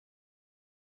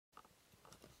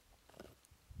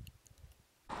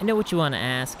I know what you want to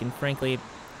ask, and frankly,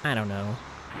 I don't know.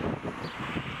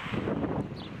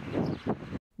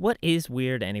 What is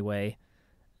weird anyway?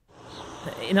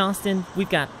 In Austin, we've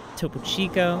got Topo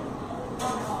Chico,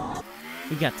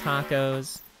 we've got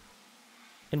tacos,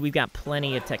 and we've got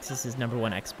plenty of Texas's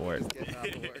 #1 export.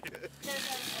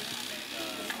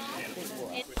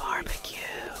 Barbecue.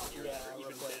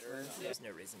 There's no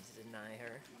reason to deny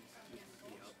her.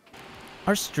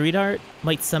 Our street art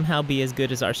might somehow be as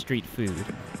good as our street food.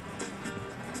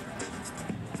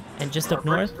 And just up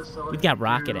north, we've got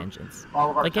rocket engines.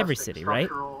 Like every city, right?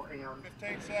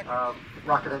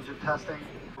 Rocket engine testing.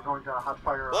 We're going to hot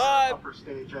fire our upper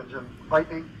stage engine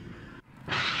lightning.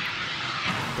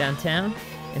 Downtown,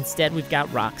 instead we've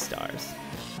got rock stars.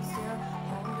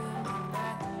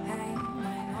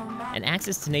 And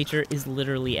access to nature is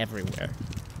literally everywhere.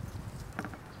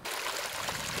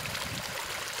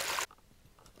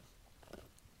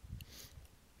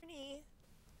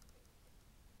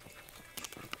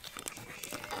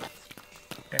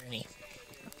 Ernie.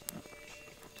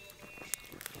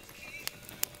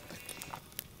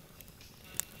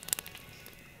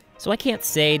 So I can't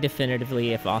say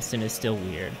definitively if Austin is still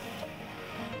weird.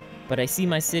 But I see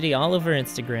my city all over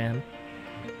Instagram.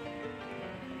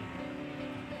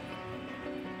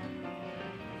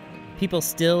 People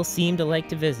still seem to like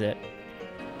to visit.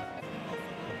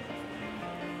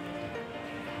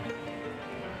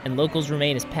 And locals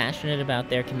remain as passionate about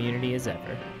their community as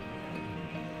ever.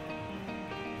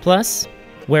 Plus,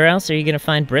 where else are you going to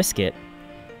find brisket?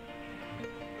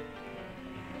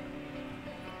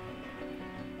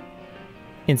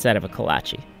 Inside of a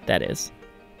kolache, that is.